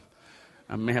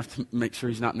 I may have to make sure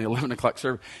he's not in the 11 o'clock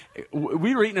service.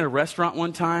 We were eating at a restaurant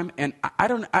one time, and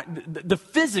the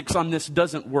physics on this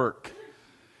doesn't work.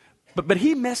 But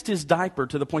he messed his diaper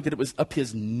to the point that it was up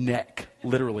his neck,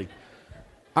 literally.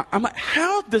 I'm like,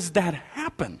 how does that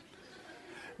happen?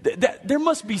 There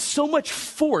must be so much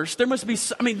force. There must be,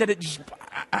 that it just,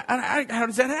 how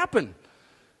does that happen?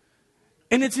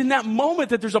 And it's in that moment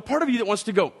that there's a part of you that wants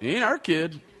to go, ain't our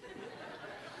kid.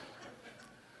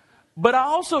 But I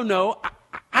also know,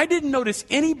 I didn't notice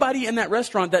anybody in that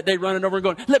restaurant that day running over and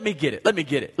going, let me get it. Let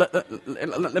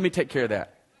me take care of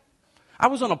that. I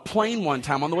was on a plane one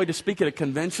time on the way to speak at a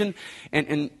convention,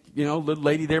 and you know, little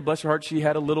lady there, bless her heart, she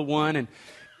had a little one, and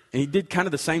he did kind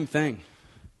of the same thing.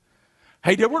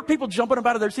 Hey, there weren't people jumping up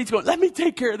out of their seats going, let me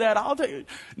take care of that. I'll take it.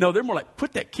 No, they're more like,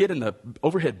 put that kid in the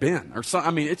overhead bin or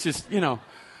something. It's just, you know,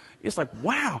 it's like,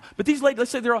 wow. But these ladies,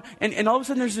 let's say they're all, and all of a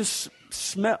sudden there's this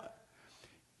smell.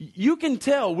 You can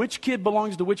tell which kid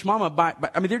belongs to which mama by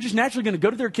they're just naturally going to go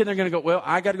to their kid and they're going to go, well,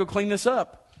 I got to go clean this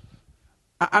up.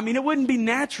 It wouldn't be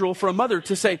natural for a mother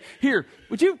to say, here,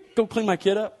 would you go clean my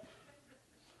kid up?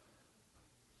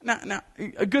 Now,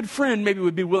 a good friend maybe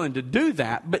would be willing to do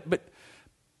that, but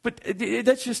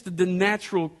that's just the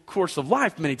natural course of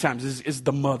life many times, is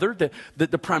the mother,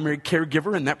 the primary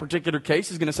caregiver in that particular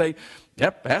case is going to say,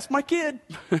 yep, ask my kid.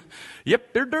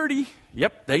 Yep, they're dirty.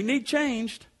 Yep, they need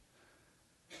changed.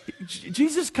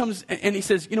 Jesus comes and he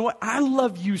says, you know what, I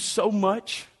love you so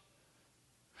much.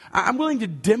 I'm willing to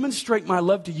demonstrate my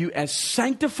love to you as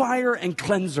sanctifier and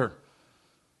cleanser.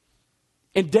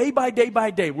 And day by day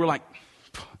by day, we're like,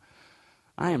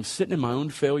 I am sitting in my own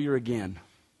failure again.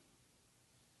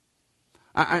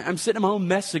 I'm sitting in my own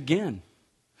mess again.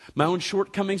 My own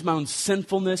shortcomings, my own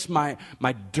sinfulness, my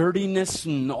dirtiness,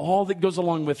 and all that goes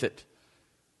along with it.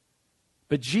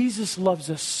 But Jesus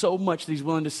loves us so much that he's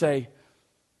willing to say,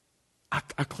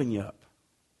 I'll clean you up.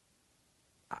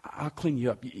 I'll clean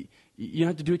you up. You don't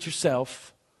have to do it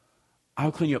yourself.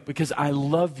 I'll clean you up because I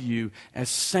love you as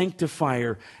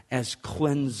sanctifier, as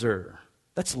cleanser.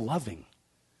 That's loving.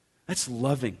 That's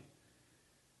loving.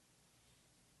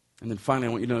 And then finally, I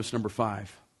want you to notice number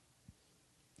 5.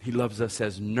 He loves us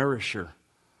as nourisher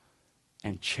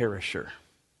and cherisher.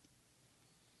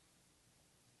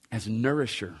 As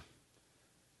nourisher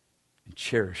and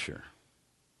cherisher.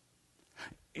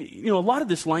 You know, a lot of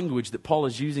this language that Paul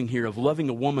is using here of loving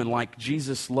a woman like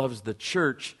Jesus loves the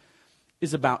church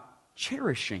is about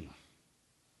cherishing,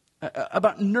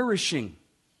 about nourishing.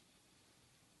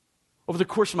 Over the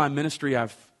course of my ministry,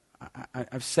 I've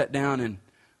sat down and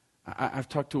I've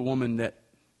talked to a woman that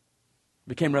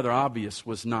became rather obvious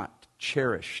was not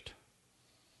cherished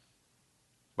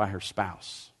by her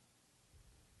spouse.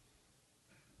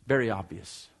 Very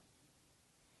obvious.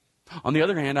 On the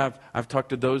other hand, I've talked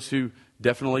to those who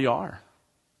definitely are.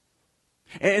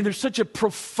 And there's such a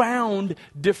profound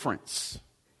difference.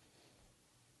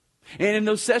 And in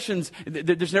those sessions,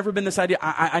 there's never been this idea,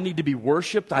 I need to be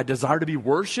worshiped, I desire to be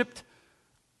worshiped.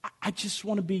 I just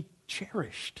want to be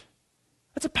cherished.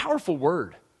 That's a powerful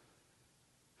word.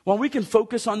 While we can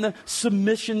focus on the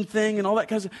submission thing and all that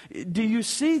kind of stuff, do you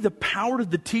see the power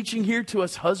of the teaching here to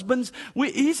us husbands?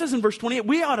 He says in verse 28,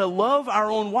 we ought to love our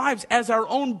own wives as our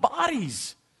own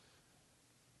bodies.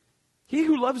 He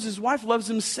who loves his wife loves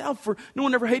himself, for no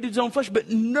one ever hated his own flesh, but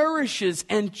nourishes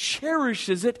and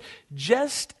cherishes it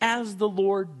just as the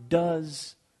Lord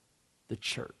does the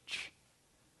church.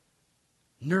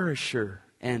 Nourisher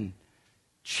and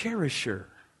cherisher.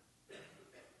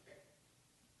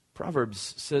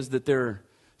 Proverbs says that there are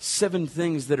 7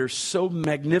 things that are so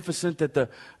magnificent that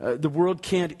the world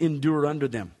can't endure under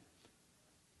them.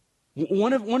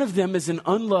 One of them is an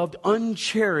unloved,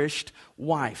 uncherished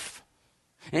wife.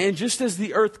 And just as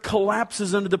the earth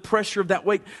collapses under the pressure of that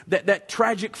weight, that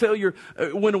tragic failure,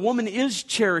 when a woman is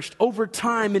cherished over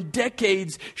time and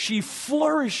decades, she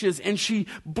flourishes and she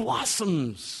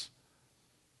blossoms.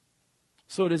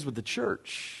 So it is with the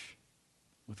church,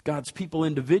 with God's people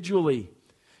individually.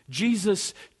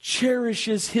 Jesus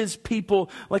cherishes his people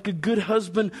like a good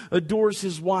husband adores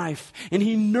his wife. And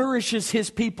he nourishes his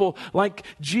people like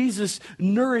Jesus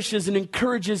nourishes and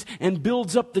encourages and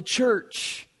builds up the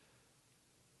church.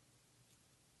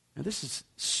 Now, this is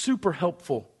super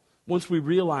helpful once we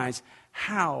realize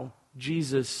how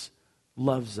Jesus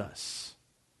loves us.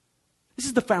 This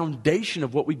is the foundation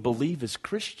of what we believe as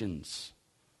Christians.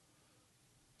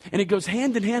 And it goes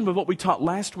hand in hand with what we taught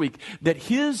last week, that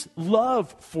his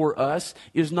love for us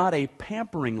is not a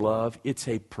pampering love, it's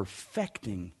a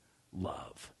perfecting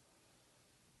love.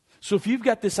 So if you've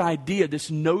got this idea, this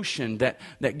notion that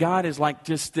God is like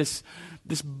just this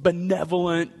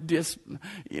benevolent,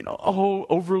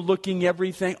 overlooking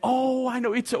everything. Oh, I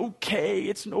know, it's okay.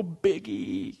 It's no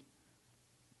biggie.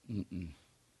 Mm-mm.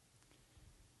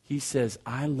 He says,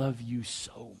 I love you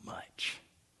so much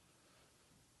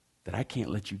that I can't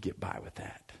let you get by with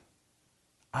that.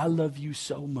 I love you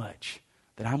so much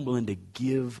that I'm willing to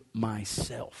give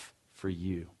myself for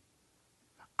you.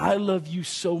 I love you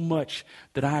so much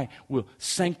that I will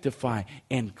sanctify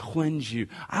and cleanse you.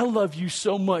 I love you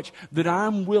so much that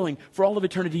I'm willing for all of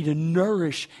eternity to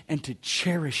nourish and to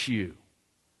cherish you.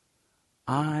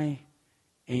 I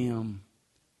am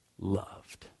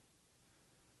loved.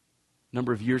 A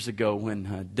number of years ago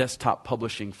when desktop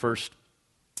publishing first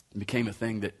became a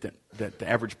thing that the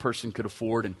average person could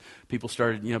afford, and people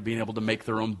started, being able to make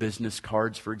their own business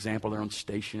cards, for example, their own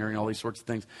stationery and all these sorts of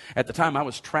things. At the time, I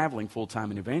was traveling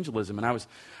full-time in evangelism, and I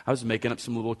was making up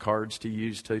some little cards to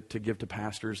use to give to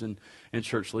pastors and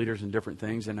church leaders and different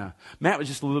things. And Matt was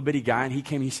just a little bitty guy, and he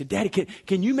came and he said, Daddy,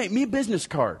 can you make me a business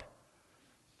card?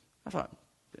 I thought,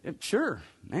 sure,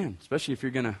 man, especially if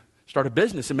you're going to start a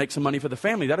business and make some money for the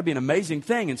family. That'd be an amazing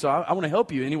thing, and so I want to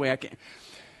help you any way I can.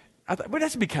 I thought, well,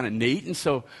 that would be kind of neat. And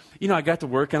so, I got to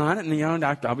working on it. And,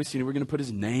 obviously, we're going to put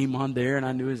his name on there. And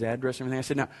I knew his address and everything. I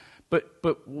said, now, but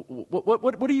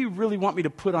what do you really want me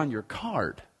to put on your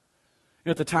card?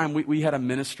 At the time, we had a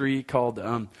ministry called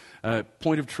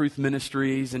Point of Truth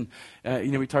Ministries. And,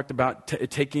 we talked about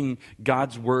taking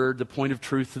God's word, the point of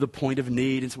truth, to the point of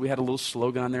need. And so we had a little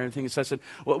slogan on there and everything. And so I said,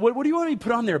 what do you want me to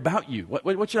put on there about you?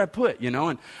 What should I put,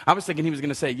 And I was thinking he was going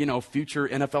to say, future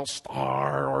NFL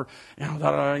star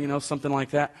or, something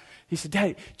like that. He said,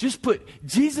 Daddy, just put,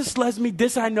 Jesus loves me,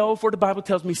 this I know, for the Bible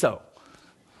tells me so.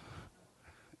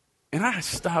 And I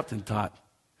stopped and thought,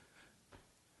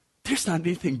 there's not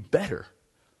anything better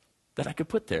that I could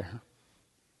put there.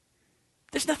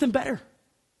 There's nothing better.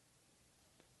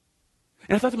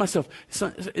 And I thought to myself,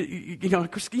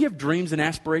 Chris, you have dreams and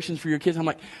aspirations for your kids. I'm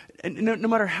like, no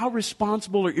matter how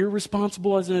responsible or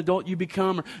irresponsible as an adult you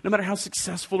become, or no matter how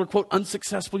successful or, quote,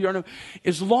 unsuccessful you are,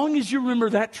 as long as you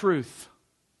remember that truth,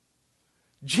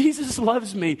 Jesus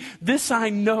loves me. This I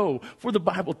know, for the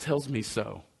Bible tells me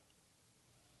so.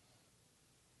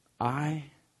 I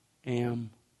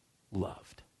am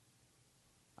loved.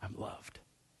 I'm loved.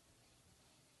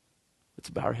 Let's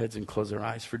bow our heads and close our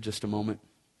eyes for just a moment.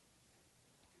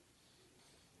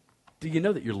 Do you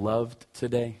know that you're loved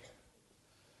today?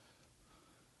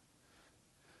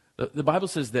 The Bible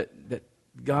says that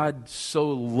God so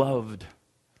loved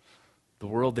the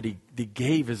world that he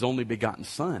gave his only begotten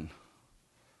Son.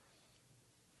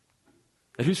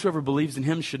 That whosoever believes in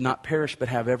him should not perish but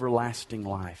have everlasting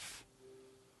life.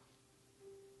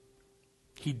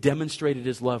 He demonstrated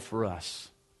his love for us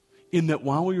in that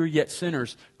while we were yet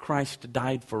sinners, Christ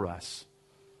died for us.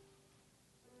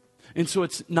 And so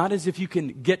it's not as if you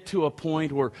can get to a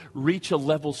point or reach a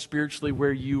level spiritually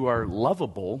where you are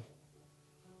lovable.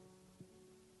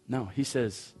 No, he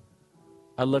says,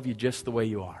 I love you just the way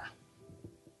you are.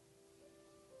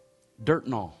 Dirt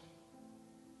and all.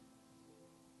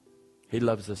 He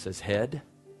loves us as head.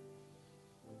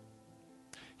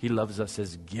 He loves us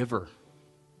as giver,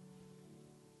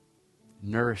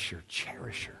 nourisher,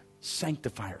 cherisher,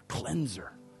 sanctifier,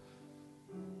 cleanser.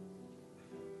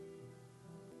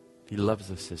 He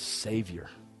loves us as Savior.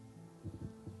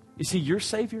 Is He your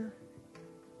Savior?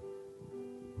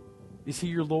 Is He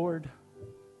your Lord?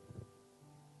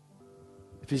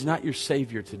 If He's not your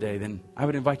Savior today, then I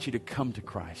would invite you to come to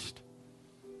Christ.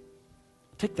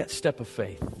 Take that step of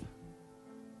faith.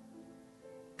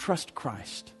 Trust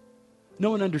Christ.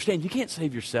 Know and understand you can't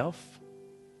save yourself.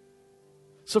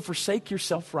 So forsake your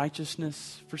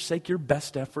self-righteousness, forsake your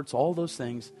best efforts, all those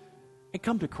things, and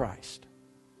come to Christ.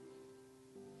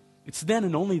 It's then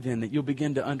and only then that you'll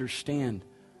begin to understand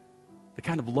the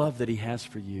kind of love that He has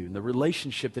for you and the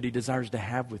relationship that He desires to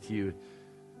have with you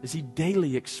as He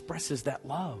daily expresses that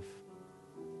love.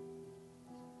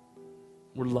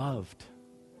 We're loved.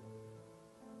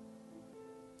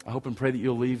 I hope and pray that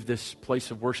you'll leave this place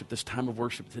of worship, this time of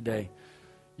worship today,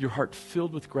 your heart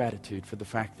filled with gratitude for the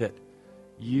fact that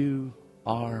you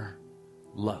are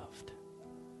loved.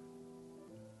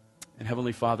 And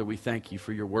Heavenly Father, we thank You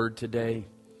for Your word today.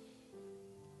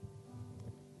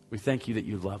 We thank You that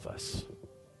You love us.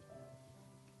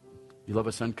 You love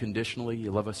us unconditionally.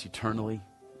 You love us eternally.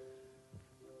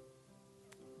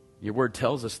 Your word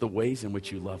tells us the ways in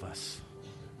which You love us.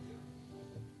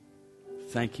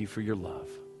 Thank You for Your love.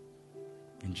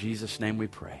 In Jesus' name we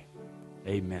pray.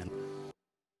 Amen.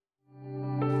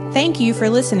 Thank you for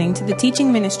listening to the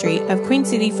teaching ministry of Queen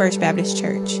City First Baptist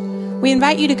Church. We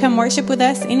invite you to come worship with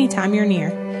us anytime you're near.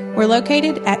 We're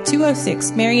located at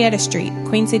 206 Marietta Street,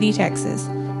 Queen City, Texas.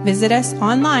 Visit us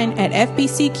online at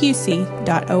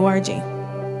fbcqc.org.